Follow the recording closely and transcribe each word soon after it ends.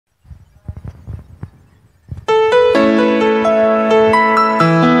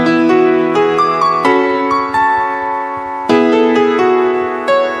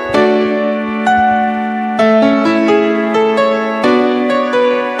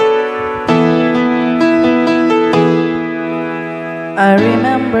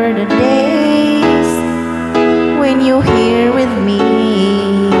the days when you're here with me.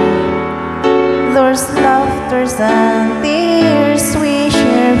 There's laughters and tears we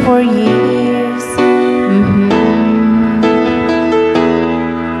share for years.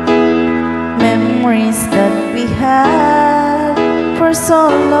 Memories that we had for so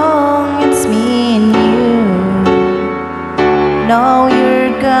long, it's me and you. Now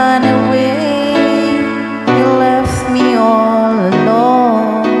you're gone away, you left me all alone.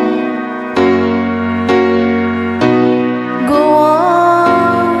 Go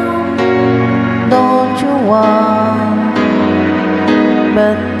on, don't you want,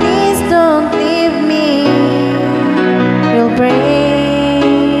 but please don't leave me, you'll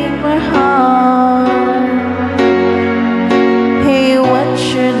break my heart. Hey, what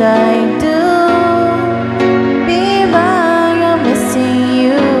should I do? Babe, I am missing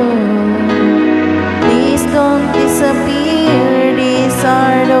you. Please don't disappear, these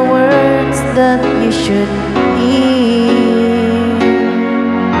are the words that you should hear.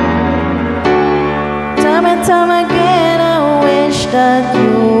 Time and time again I wish that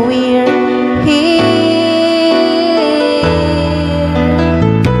you were here.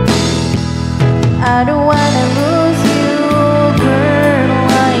 I don't wanna lose you, girl,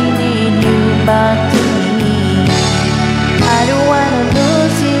 I need you back to me. I don't wanna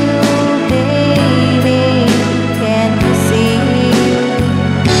lose you, baby, can't you see?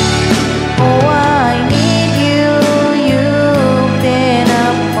 Oh, I need you, you've been a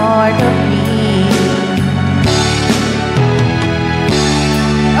part of me.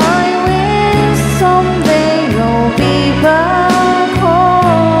 I wish someday you'll be back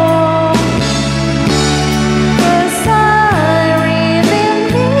home, 'cause I really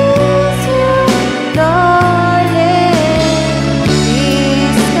miss you, darling.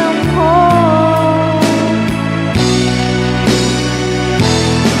 Please come home.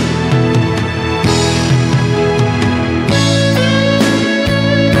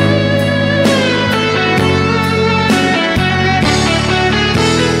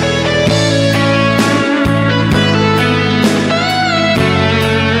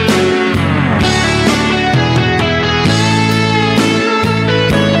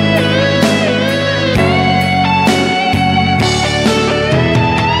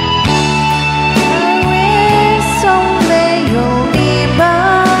 I wish someday you'll be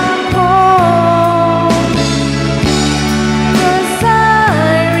back home, 'cause I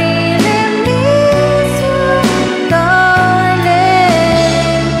really miss you, darling.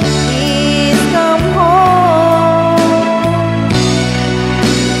 Please come home.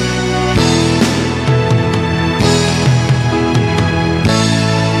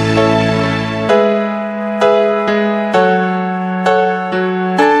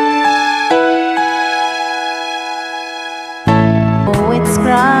 Oh, it's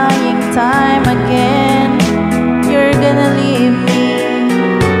crying time again, you're gonna leave me.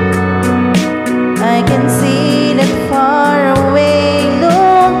 I can see that far away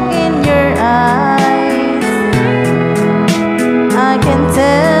look in your eyes. I can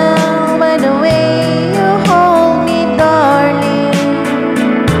tell by the way you hold me, darling,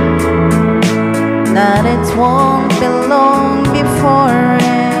 that it won't be long before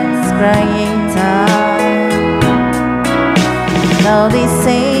it's crying time. Now they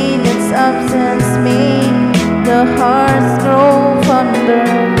say that absence make the hearts grow fonder,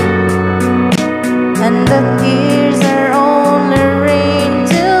 and the tears are only rain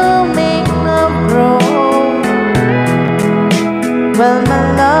to make love grow. Well, my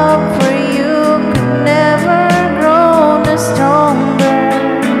love for you could never grow no stronger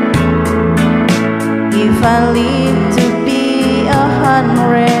if I live to be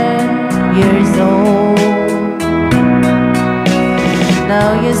 100 years old.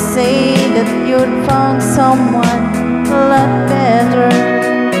 Now you say that you'd found someone a lot better.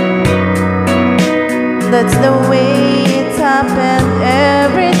 That's the way it happened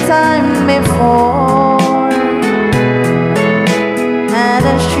every time before. And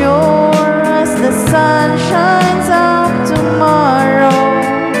as sure as the sun shines out tomorrow,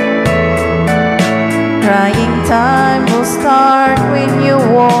 crying time will start when you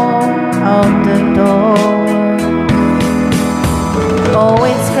walk out the door. Oh,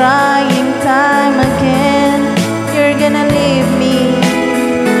 it's crying time again, you're gonna leave me.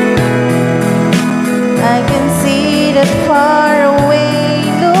 I can see that far away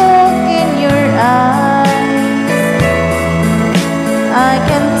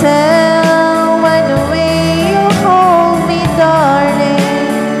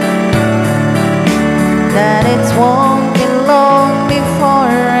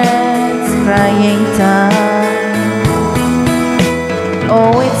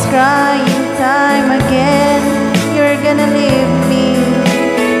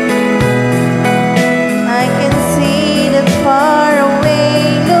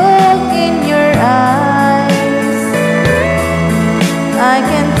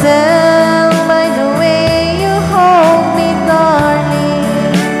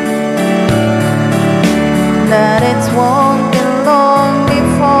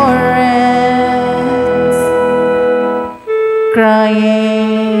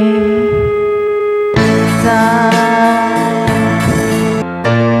crying inside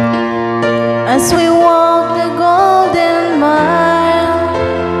as we walk the golden mile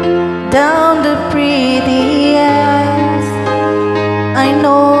down the pretty ice. I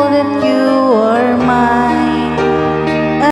know